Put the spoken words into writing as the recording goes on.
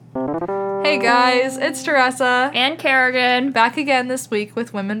Hey guys, it's Teresa. And Kerrigan. Back again this week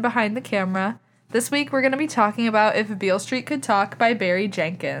with Women Behind the Camera. This week we're going to be talking about If Beale Street Could Talk by Barry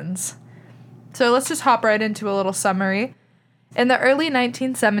Jenkins. So let's just hop right into a little summary. In the early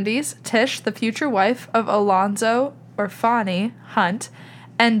 1970s, Tish, the future wife of Alonzo, or Fonnie, Hunt,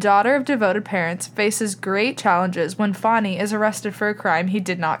 and daughter of devoted parents, faces great challenges when Fonnie is arrested for a crime he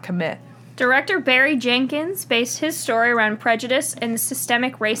did not commit. Director Barry Jenkins based his story around prejudice and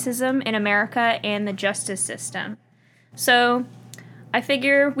systemic racism in America and the justice system. So, I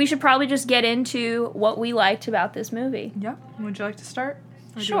figure we should probably just get into what we liked about this movie. Yep. Would you like to start?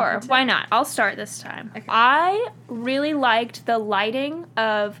 Sure, why not? I'll start this time. Okay. I really liked the lighting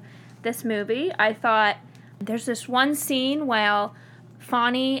of this movie. I thought there's this one scene while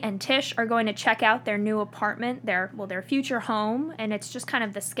Fonnie and Tish are going to check out their new apartment, their future home, and it's just kind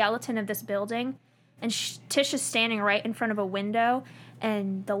of the skeleton of this building. And Tish is standing right in front of a window,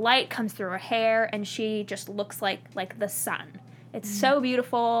 and the light comes through her hair, and she just looks like the sun. It's so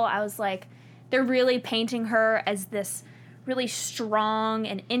beautiful. I was like, they're really painting her as this really strong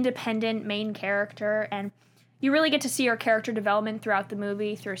and independent main character, and you really get to see her character development throughout the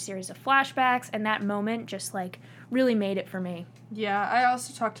movie through a series of flashbacks, and that moment just really made it for me. Yeah, I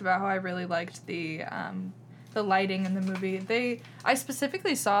also talked about how I really liked the lighting in the movie. I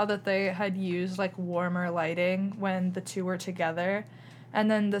specifically saw that they had used warmer lighting when the two were together,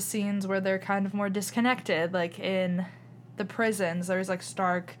 and then the scenes where they're kind of more disconnected, like in the prisons, there's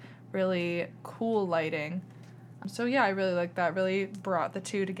stark, really cool lighting. So yeah, I really liked that. Really brought the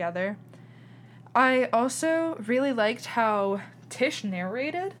two together. I also really liked how Tish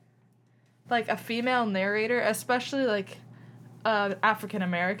narrated. A female narrator, especially an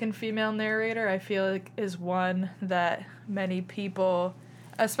African-American female narrator, I feel is one that many people,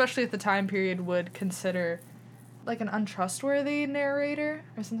 especially at the time period, would consider an untrustworthy narrator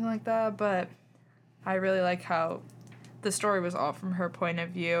or something like that. But I really like how the story was all from her point of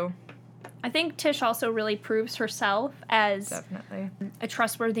view. I think Tish also really proves herself as Definitely a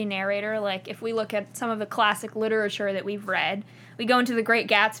trustworthy narrator. If we look at some of the classic literature that we've read, we go into The Great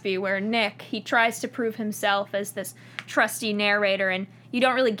Gatsby where Nick, he tries to prove himself as this trusty narrator, and you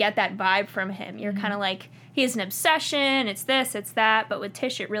don't really get that vibe from him. You're kind of he has an obsession, it's this, it's that, but with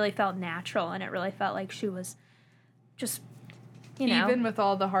Tish it really felt natural, and it really felt like she was just, Even with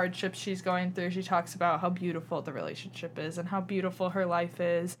all the hardships she's going through, she talks about how beautiful the relationship is and how beautiful her life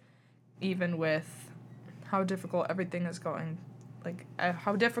is, even with how difficult everything is going,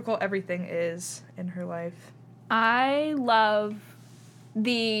 how difficult everything is in her life. I love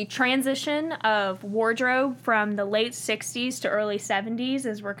the transition of wardrobe from the late 60s to early 70s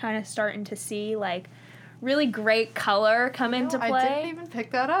as we're kind of starting to see, really great color come into play. I didn't even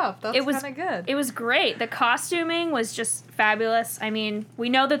pick that up. That's kind of good. It was great. The costuming was just fabulous. I mean, we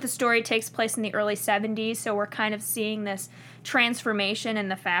know that the story takes place in the early 70s, so we're kind of seeing this transformation in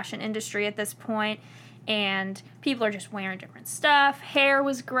the fashion industry at this point, and people are just wearing different stuff. Hair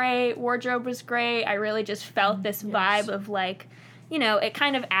was great. Wardrobe was great. I really just felt this vibe of, it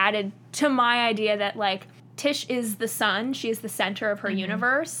kind of added to my idea that, Tish is the sun. She is the center of her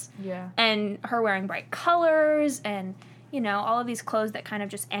universe. Yeah. And her wearing bright colors and, all of these clothes that kind of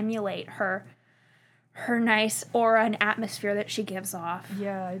just emulate her nice aura and atmosphere that she gives off.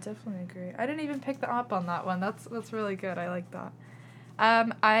 Yeah, I definitely agree. I didn't even pick up on that one. That's really good. I like that.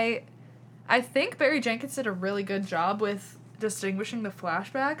 I think Barry Jenkins did a really good job with distinguishing the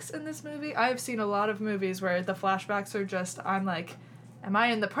flashbacks in this movie. I have seen a lot of movies where the flashbacks are just, am I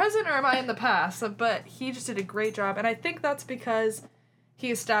in the present or am I in the past? But he just did a great job, and I think that's because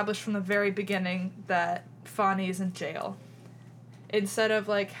he established from the very beginning that Fonnie's in jail. Instead of,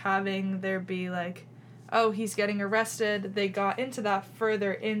 having there be, oh, he's getting arrested, they got into that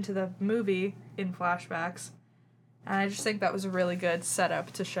further into the movie in flashbacks. And I just think that was a really good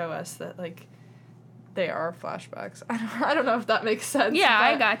setup to show us that, they are flashbacks. I don't know if that makes sense. Yeah,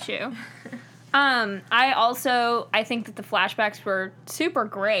 I got you. I think that the flashbacks were super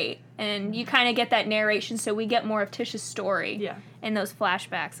great, and you kind of get that narration, so we get more of Tish's story in those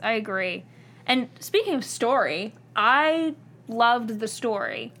flashbacks. I agree. And speaking of story, I loved the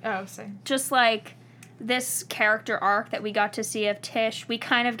story. Oh, same. Just this character arc that we got to see of Tish, we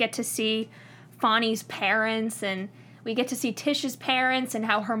kind of get to see Fonnie's parents, and we get to see Tish's parents and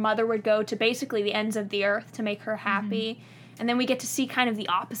how her mother would go to basically the ends of the earth to make her happy. Mm-hmm. And then we get to see kind of the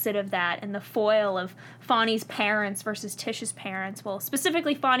opposite of that and the foil of Fonnie's parents versus Tish's parents. Well,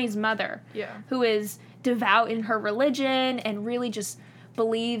 specifically Fonnie's mother, who is devout in her religion and really just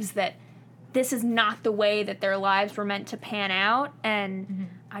believes that this is not the way that their lives were meant to pan out. And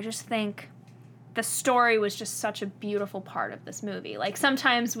I just think the story was just such a beautiful part of this movie. Like,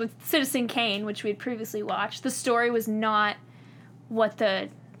 sometimes with Citizen Kane, which we had previously watched, the story was not what the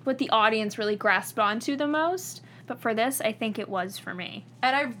audience really grasped onto the most. But for this, I think it was for me.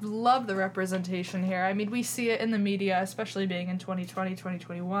 And I love the representation here. I mean, we see it in the media, especially being in 2020,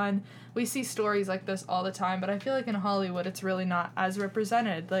 2021. We see stories like this all the time, but I feel like in Hollywood, it's really not as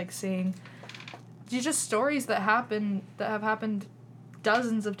represented. Like, seeing just stories that have happened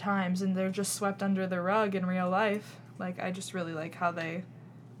dozens of times, and they're just swept under the rug in real life. Like, I just really like how they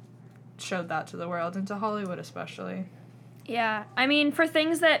showed that to the world, and to Hollywood especially. Yeah. I mean, for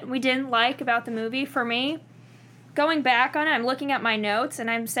things that we didn't like about the movie, for me, going back on it, I'm looking at my notes,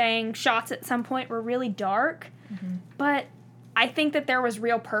 and I'm saying shots at some point were really dark. Mm-hmm. But I think that there was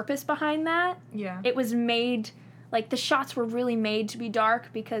real purpose behind that. Yeah. It was made, like, the shots were really made to be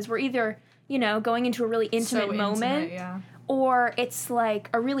dark because we're either, going into a really intimate moment, yeah. or it's, like,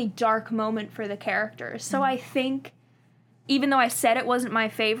 a really dark moment for the characters. So I think, even though I said it wasn't my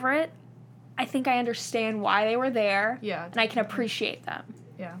favorite, I think I understand why they were there. Yeah. And I can appreciate them.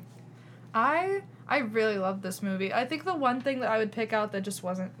 Yeah. I really love this movie. I think the one thing that I would pick out that just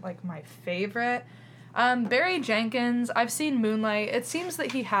wasn't, like, my favorite, Barry Jenkins, I've seen Moonlight. It seems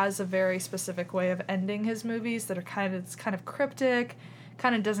that he has a very specific way of ending his movies that are kind of cryptic,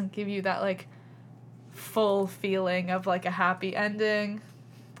 kind of doesn't give you that, like, full feeling of, like, a happy ending.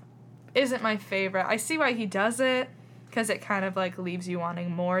 Isn't my favorite. I see why he does it, because it kind of, like, leaves you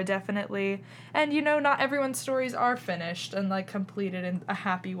wanting more, definitely. And, not everyone's stories are finished and, like, completed in a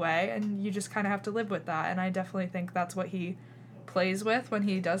happy way, and you just kind of have to live with that, and I definitely think that's what he plays with when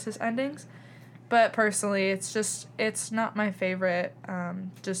he does his endings. But personally, it's not my favorite,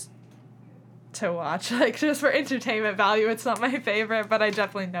 just to watch. Like, just for entertainment value, it's not my favorite, but I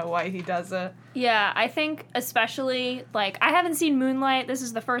definitely know why he does it. Yeah, I think especially, like, I haven't seen Moonlight. This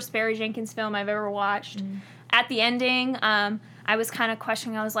is the first Barry Jenkins film I've ever watched. At the ending, I was kind of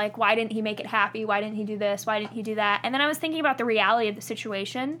questioning. I was like, why didn't he make it happy? Why didn't he do this? Why didn't he do that? And then I was thinking about the reality of the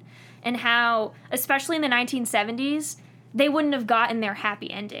situation and how, especially in the 1970s, they wouldn't have gotten their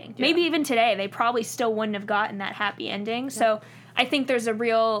happy ending. Yeah. Maybe even today, they probably still wouldn't have gotten that happy ending. Yeah. So I think there's a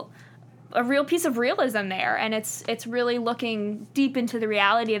real piece of realism there, and it's really looking deep into the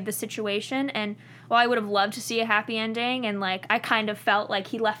reality of the situation. And while I would have loved to see a happy ending, and, like, I kind of felt like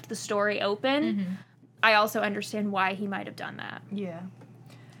he left the story open, I also understand why he might have done that. Yeah.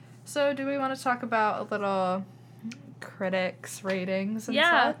 So do we want to talk about a little critics' ratings and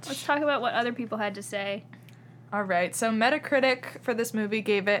such? Let's talk about what other people had to say. All right. So Metacritic for this movie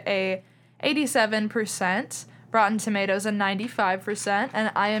gave it a 87%, Rotten Tomatoes a 95%,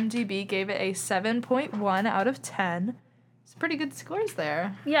 and IMDb gave it a 7.1 out of 10. It's pretty good scores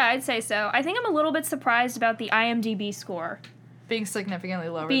there. Yeah, I'd say so. I think I'm a little bit surprised about the IMDb score. Being significantly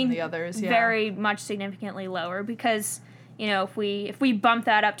lower than the others, yeah. Very much significantly lower, because, if we bump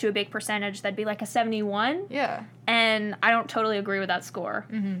that up to a big percentage, that'd be like a 71. Yeah. And I don't totally agree with that score.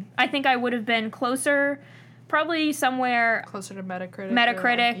 Mm-hmm. I think I would have been closer, probably somewhere... Closer to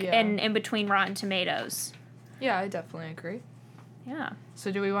Metacritic. And in between Rotten Tomatoes. Yeah, I definitely agree. Yeah.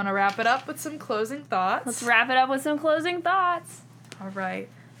 So do we want to wrap it up with some closing thoughts? Let's wrap it up with some closing thoughts. All right.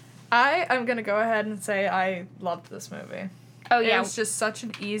 I am going to go ahead and say I loved this movie. Oh, yeah. It was just such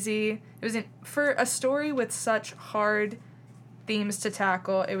an easy... for a story with such hard themes to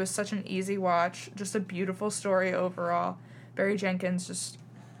tackle, it was such an easy watch. Just a beautiful story overall. Barry Jenkins just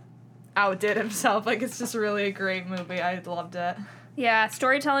outdid himself. Like, it's just really a great movie. I loved it. Yeah,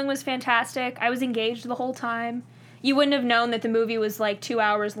 storytelling was fantastic. I was engaged the whole time. You wouldn't have known that the movie was, like, 2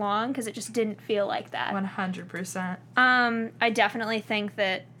 hours long, because it just didn't feel like that. 100%. I definitely think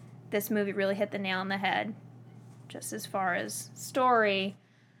that this movie really hit the nail on the head. Just as far as story,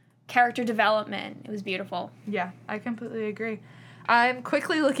 character development, it was beautiful. Yeah, I completely agree. I'm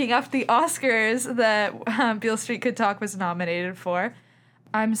quickly looking up the Oscars that Beale Street Could Talk was nominated for.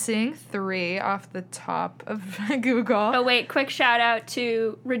 I'm seeing 3 off the top of Google. Oh, wait, quick shout out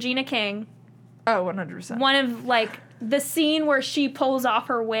to Regina King. Oh, 100%. One of, like, the scene where she pulls off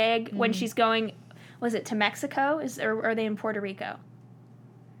her wig when she's going, was it to Mexico? Or are they in Puerto Rico?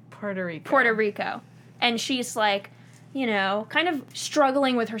 Puerto Rico. Puerto Rico. And she's, like, kind of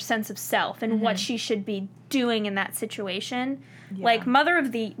struggling with her sense of self and what she should be doing in that situation. Yeah. Like, mother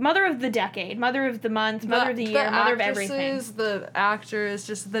of the decade, mother of the month, mother of the year, mother of everything. The actors,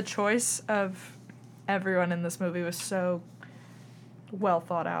 just the choice of everyone in this movie was so well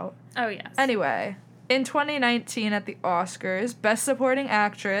thought out. Oh, yes. Anyway, in 2019 at the Oscars, Best Supporting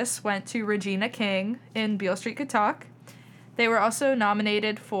Actress went to Regina King in Beale Street Could Talk. They were also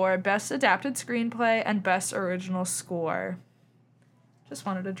nominated for Best Adapted Screenplay and Best Original Score. just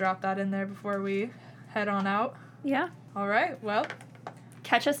wanted to drop that in there before we head on out. Yeah. All right, well.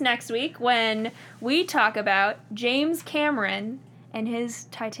 Catch us next week when we talk about James Cameron and his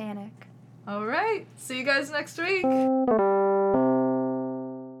Titanic. All right, see you guys next week.